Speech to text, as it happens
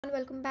And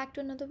welcome back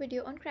to another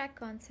video on crack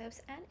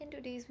concepts, and in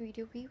today's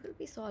video we will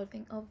be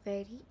solving a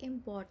very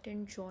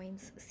important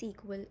joins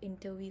SQL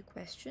interview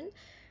question.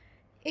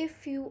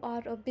 If you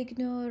are a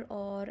beginner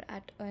or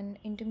at an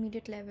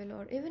intermediate level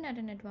or even at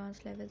an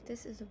advanced level,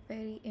 this is a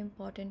very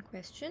important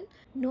question.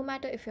 No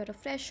matter if you're a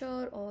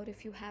fresher or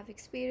if you have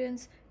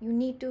experience, you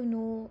need to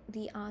know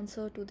the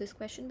answer to this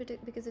question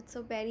because it's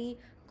a very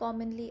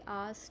commonly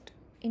asked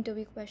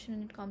interview question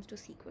when it comes to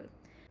SQL.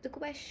 The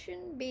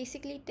question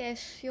basically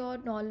tests your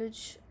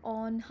knowledge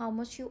on how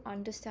much you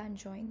understand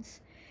joins.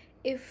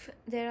 If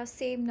there are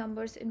same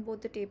numbers in both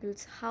the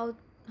tables, how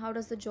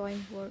does the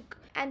join work?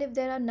 And if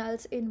there are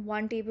nulls in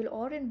one table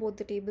or in both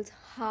the tables,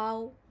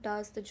 how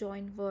does the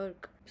join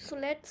work? So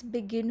let's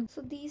begin.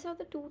 So these are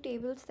the two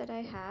tables that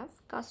I have,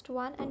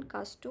 cust1 and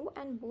cust2,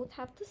 and both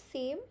have the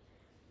same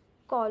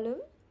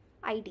column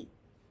ID.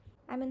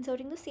 I'm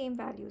inserting the same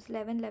values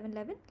 11, 11,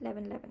 11,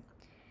 11, 11.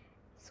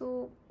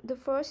 So the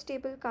first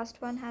table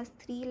cust1 has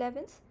 3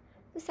 11s.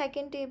 The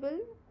second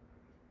table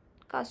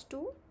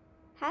cust2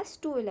 has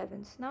 2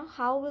 11s. Now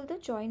how will the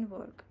join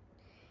work?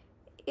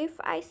 If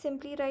I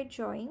simply write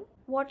join,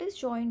 what is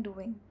join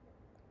doing?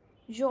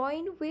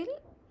 Join will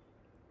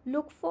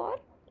look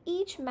for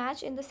each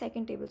match in the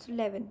second table. So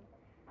 11.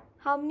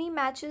 How many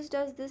matches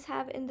does this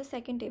have in the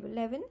second table?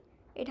 11.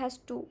 It has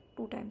 2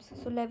 times.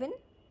 So 11,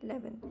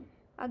 11.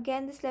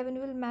 Again this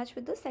 11 will match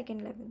with the second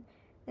 11.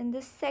 Then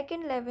this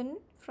second 11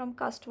 from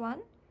cust1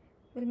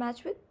 will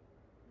match with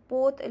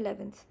both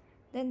 11s.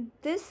 Then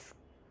this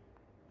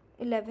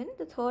 11,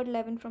 the third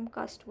 11 from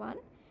cust1,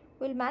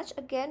 will match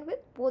again with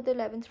both the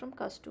 11s from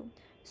cust2.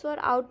 So our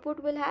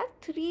output will have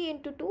 3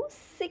 into 2,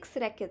 6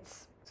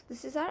 records. So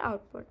this is our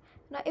output.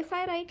 Now if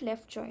I write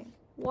left join,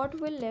 what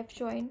will left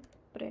join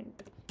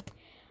print?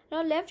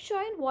 Now left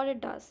join, what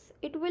it does,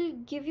 it will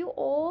give you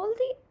all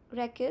the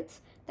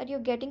records that you're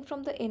getting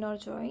from the inner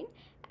join,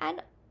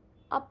 and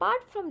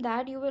apart from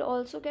that you will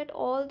also get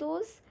all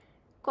those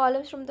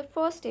columns from the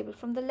first table,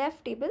 from the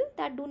left table,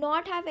 that do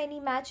not have any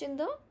match in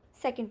the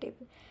second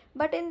table.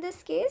 But in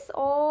this case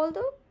all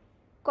the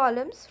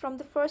columns from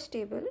the first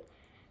table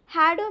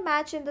had a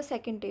match in the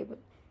second table,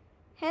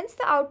 hence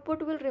the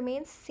output will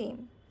remain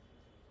same.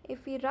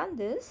 If we run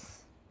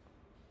this,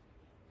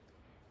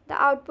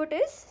 the output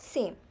is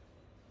same.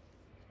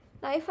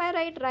 Now if I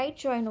write right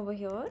join over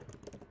here,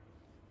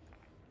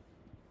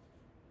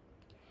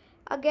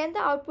 again the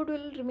output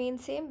will remain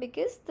same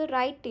because the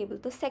right table,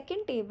 the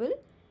second table,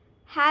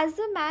 has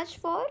a match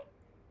for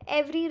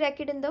every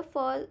record in the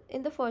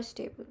first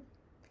table.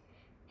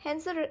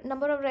 Hence the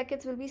number of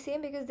records will be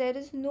same because there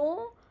is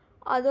no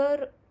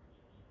other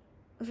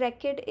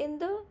record in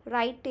the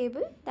right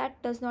table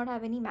that does not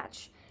have any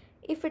match.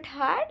 If it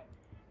had,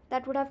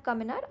 that would have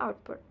come in our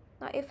output.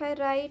 Now if I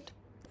write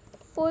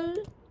full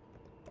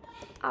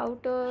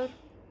outer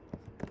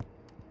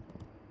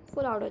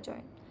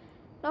join.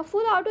 Now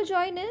full outer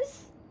join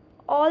is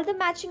all the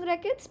matching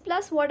records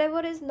plus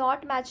whatever is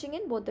not matching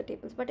in both the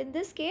tables. But in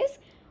this case,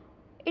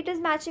 it is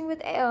matching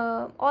with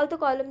all the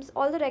columns,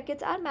 all the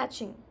records are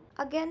matching.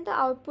 Again, the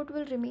output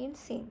will remain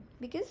same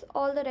because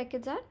all the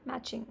records are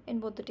matching in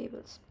both the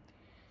tables.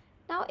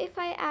 Now if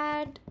I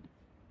add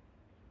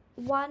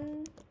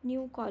one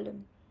new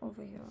column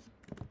over here,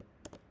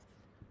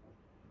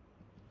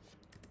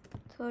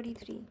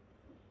 33.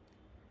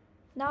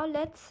 Now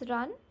let's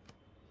run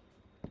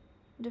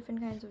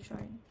different kinds of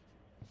join.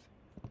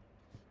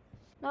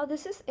 Now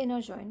this is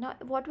inner join. Now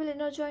what will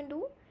inner join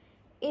do?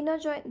 Inner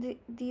join,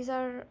 these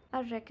are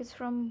our records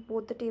from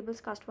both the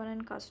tables cust1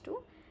 and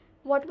cust2.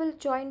 What will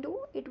join do?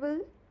 It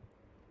will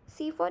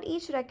see for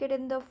each record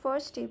in the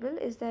first table,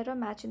 is there a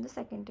match in the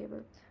second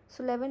table.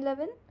 So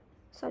 11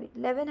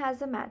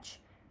 has a match.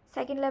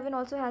 Second 11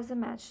 also has a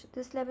match.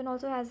 This 11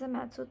 also has a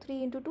match. So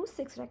 3 into 2,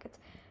 6 records.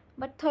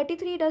 But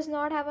 33 does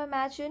not have a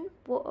match in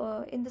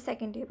the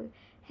second table.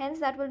 Hence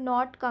that will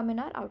not come in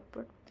our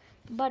output.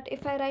 But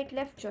if I write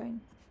left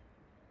join,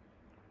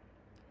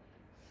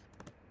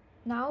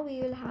 now we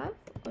will have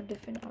a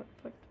different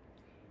output.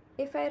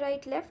 If I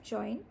write left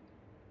join,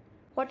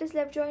 what is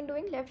left join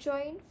doing? Left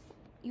join,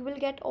 you will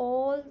get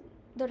all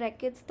the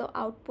records, the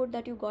output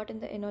that you got in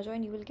the inner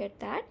join, you will get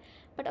that.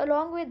 But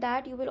along with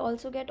that, you will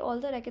also get all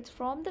the records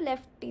from the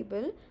left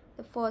table,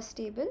 the first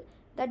table,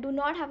 that do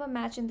not have a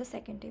match in the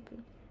second table.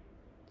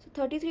 So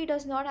 33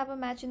 does not have a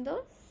match in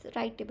the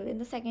right table, in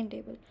the second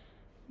table.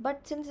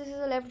 But since this is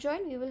a left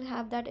join, we will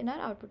have that in our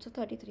output, so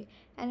 33.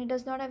 And it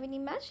does not have any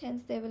match,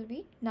 hence there will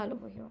be null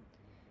over here.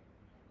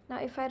 Now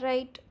if I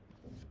write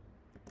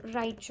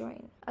right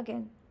join,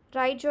 again,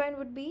 right join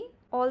would be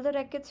all the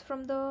records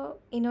from the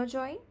inner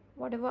join,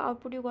 whatever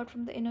output you got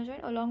from the inner join,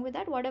 along with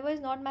that, whatever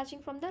is not matching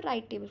from the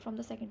right table, from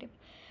the second table.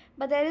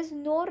 But there is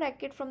no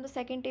record from the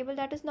second table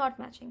that is not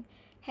matching.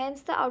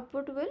 Hence the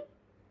output will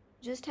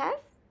just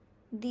have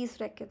these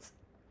records.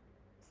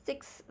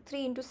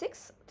 3 into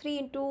 6, 3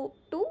 into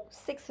 2,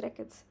 6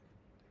 records.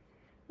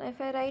 Now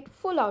if I write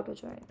full outer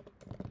join,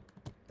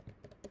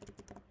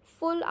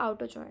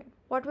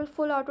 what will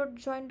full outer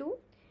join do?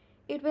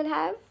 It will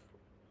have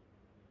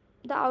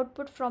the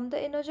output from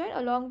the inner join,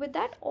 along with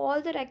that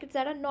all the records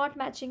that are not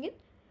matching in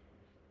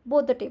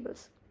both the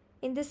tables.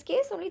 In this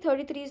case only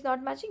 33 is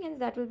not matching, hence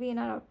that will be in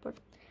our output.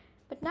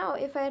 But now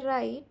if I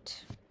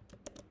write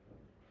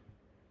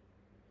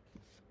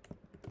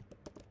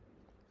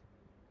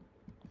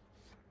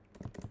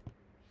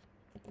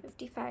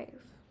 '55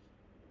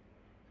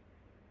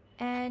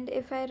 and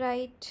if I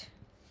write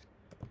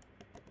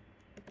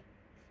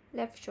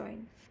left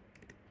join,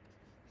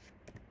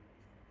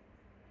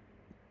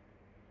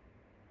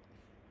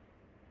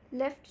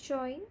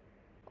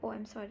 oh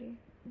I'm sorry,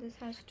 this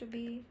has to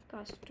be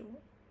cast to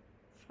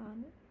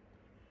run.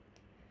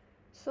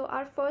 So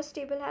our first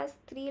table has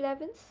 3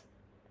 11s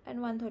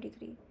and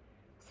 133.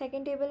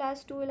 Second table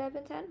has 2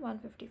 11s and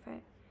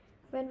 155.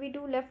 When we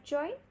do left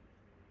join,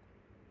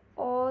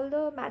 all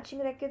the matching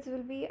records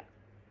will be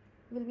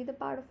the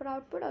part of our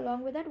output,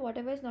 along with that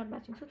whatever is not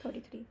matching, so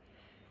 33.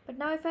 But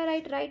now if I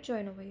write right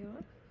join over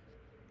here,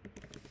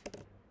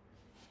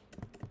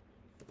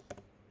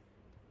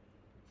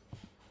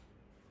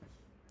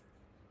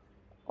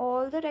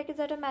 all the records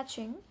that are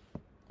matching,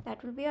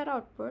 that will be our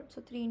output.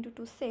 So 3 into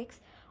 2 6,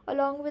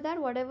 along with that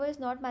whatever is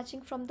not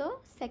matching from the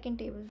second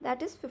table,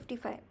 that is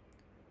 55.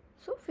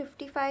 So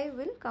 55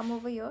 will come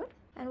over here,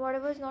 and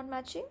whatever is not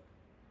matching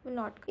will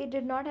not. It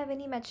did not have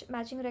any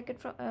matching record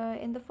from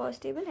in the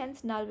first table,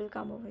 hence null will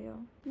come over here.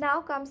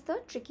 Now comes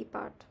the tricky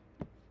part.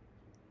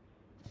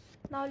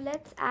 Now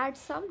let's add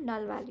some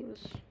null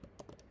values.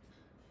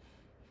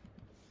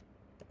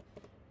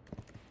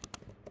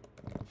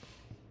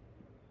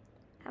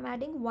 I'm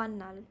adding one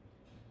null.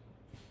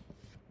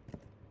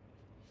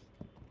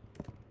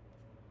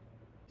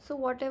 So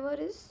whatever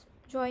is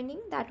joining,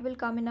 that will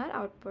come in our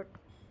output.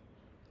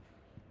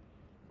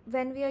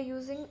 When we are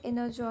using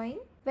inner join,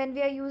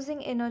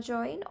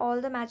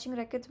 all the matching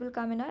records will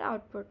come in our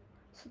output.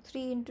 So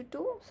 3 into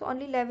 2, so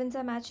only 11s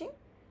are matching,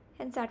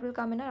 hence that will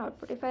come in our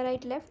output. If I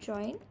write left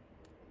join,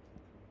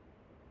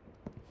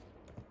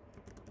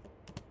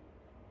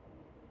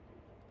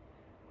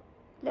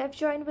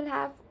 will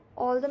have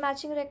all the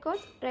matching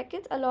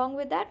records along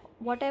with that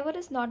whatever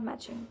is not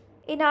matching.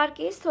 In our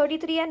case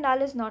 33 and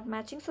null is not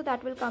matching, so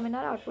that will come in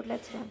our output.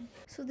 Let's run.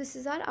 So this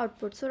is our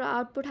output. So our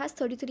output has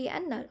 33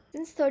 and null.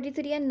 Since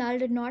 33 and null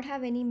did not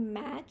have any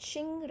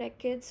matching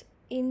records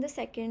in the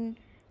second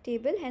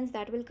table, hence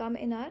that will come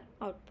in our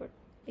output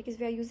because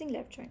we are using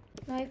left join.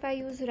 Now if I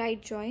use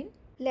right join,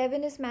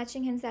 11 is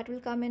matching, hence that will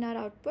come in our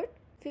output.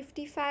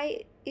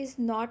 55 is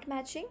not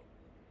matching,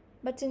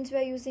 but since we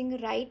are using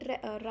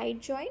right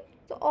join,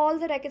 so all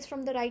the records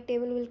from the right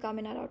table will come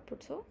in our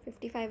output. So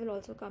 55 will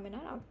also come in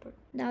our output.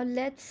 Now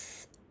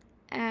let's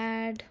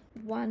add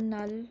one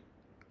null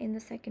in the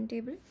second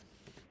table.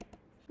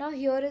 Now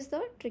here is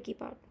the tricky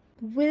part.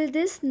 Will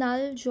this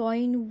null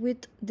join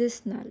with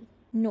this null?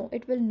 No,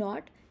 it will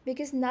not,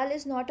 because null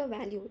is not a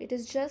value. It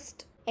is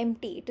just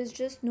empty. It is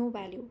just no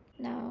value.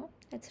 Now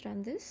let's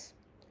run this.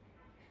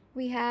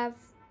 We have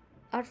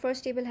our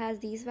first table has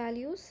these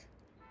values: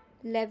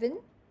 11,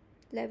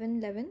 11,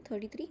 11,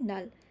 33,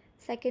 null.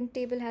 Second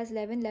table has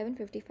 11, 11,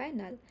 55,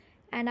 null.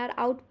 And our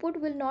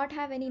output will not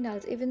have any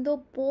nulls. Even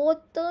though both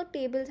the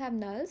tables have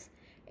nulls,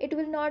 it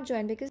will not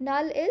join because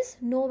null is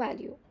no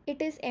value.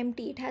 It is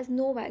empty. It has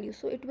no value.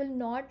 So it will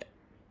not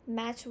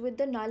match with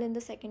the null in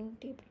the second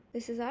table.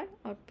 This is our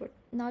output.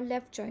 Now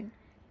left join.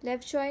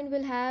 Left join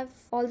will have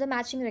all the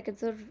matching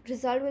records. The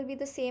result will be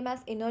the same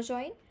as inner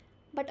join,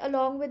 but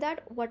along with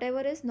that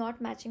whatever is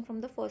not matching from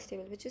the first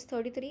table, which is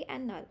 33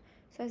 and null.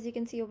 So as you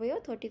can see over here,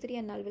 33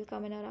 and null will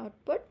come in our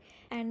output,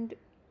 and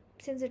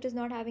since it is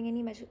not having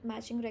any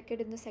matching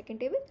record in the second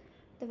table,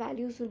 the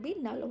values will be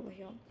null over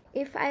here.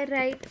 If I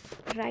write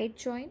right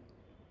join,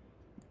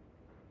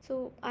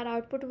 so our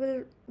output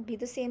will be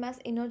the same as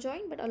inner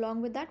join, but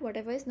along with that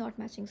whatever is not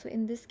matching. So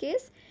in this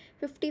case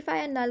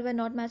 55 and null were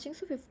not matching,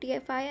 so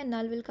 55 and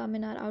null will come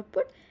in our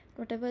output.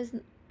 Whatever is,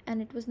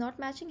 and it was not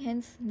matching,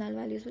 hence null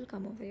values will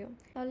come over here.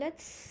 Now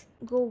let's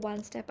go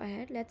one step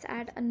ahead. Let's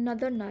add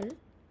another null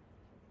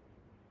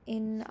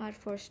in our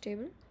first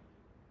table.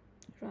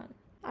 Run.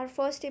 Our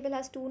first table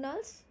has 2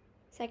 nulls,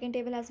 second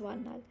table has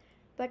 1 null,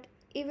 but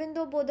even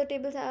though both the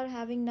tables are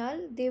having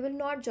null, they will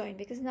not join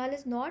because null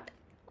is not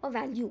a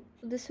value.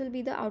 So this will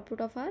be the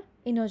output of our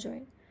inner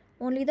join.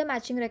 Only the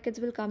matching records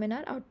will come in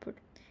our output.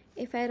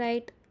 If I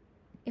write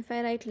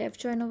left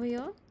join over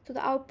here, so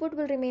the output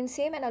will remain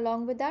same, and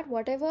along with that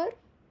whatever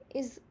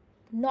is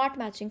not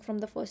matching from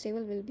the first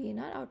table will be in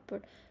our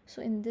output.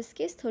 So in this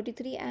case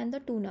 33 and the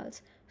 2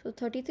 nulls. So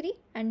 33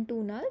 and 2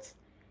 nulls,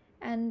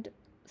 and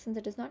since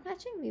it is not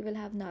matching, we will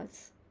have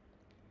nulls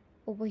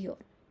over here.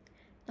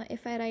 Now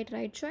if I write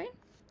right join,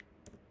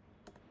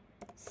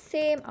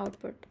 same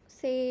output,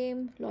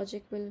 same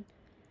logic will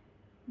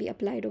be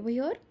applied over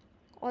here.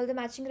 All the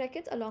matching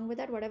records, along with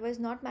that whatever is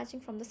not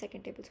matching from the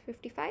second table, so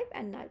 55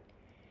 and null,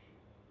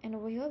 and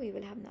over here we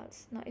will have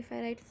nulls. Now if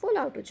I write full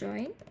auto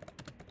join,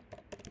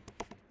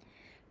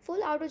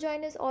 full auto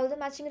join is all the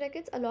matching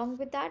records, along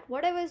with that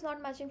whatever is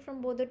not matching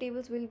from both the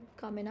tables will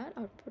come in our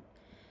output.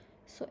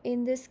 So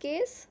in this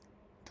case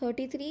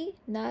 33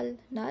 null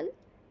null,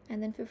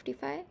 and then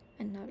 55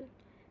 and null.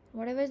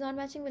 Whatever is not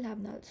matching will have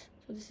nulls.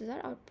 So this is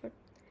our output.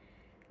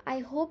 I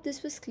hope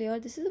this was clear.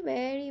 This is a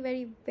very,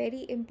 very,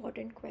 very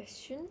important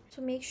question.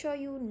 So make sure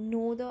you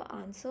know the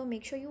answer.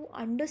 Make sure you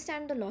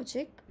understand the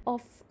logic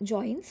of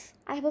joins.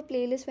 I have a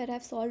playlist where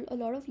I've solved a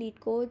lot of lead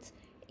codes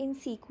in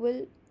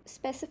SQL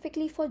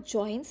specifically for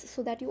joins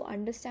so that you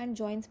understand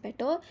joins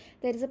better.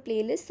 There is a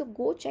playlist, so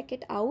go check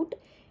it out.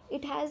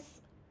 It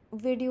has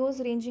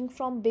videos ranging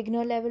from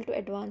beginner level to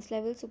advanced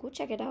level, so go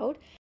check it out.